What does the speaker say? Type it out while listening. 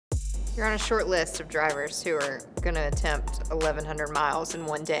You're on a short list of drivers who are going to attempt 1,100 miles in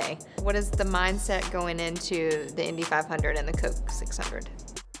one day. What is the mindset going into the Indy 500 and the Coke 600?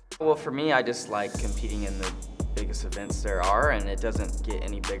 Well, for me, I just like competing in the biggest events there are, and it doesn't get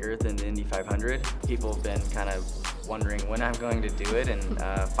any bigger than the Indy 500. People have been kind of wondering when I'm going to do it, and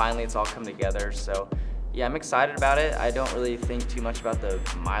finally it's all come together. So yeah, I'm excited about it. I don't really think too much about the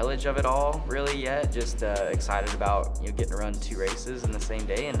mileage of it all really yet. Just excited about getting to run 2 races in the same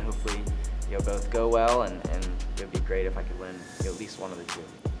day, and hopefully both go well, and it would be great if I could win at least one of the 2.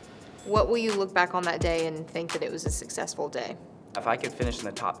 What will you look back on that day and think that it was a successful day? If I could finish in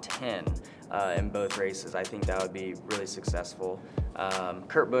the top 10 in both races, I think that would be really successful.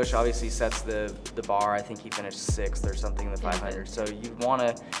 Kurt Busch obviously sets the bar. I think he finished 6th or something in the 500. So you want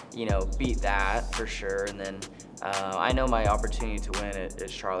to, beat that for sure. And then I know my opportunity to win at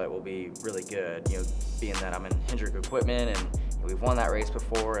Charlotte will be really good. Being that I'm in Hendrick equipment and we've won that race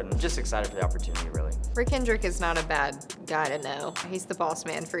before, and I'm just excited for the opportunity, really. Rick Hendrick is not a bad guy to know. He's the boss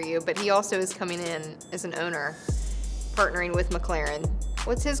man for you, but he also is coming in as an owner, partnering with McLaren.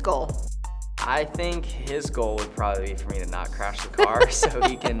 What's his goal? I think his goal would probably be for me to not crash the car so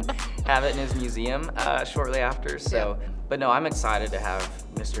he can have it in his museum shortly after. So, yeah. But no, I'm excited to have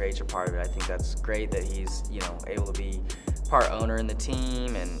Mr. H a part of it. I think that's great that he's able to be part owner in the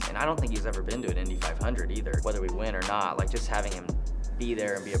team, and I don't think he's ever been to an Indy 500 either. Whether we win or not, like just having him be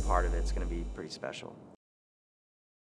there and be a part of it's going to be pretty special.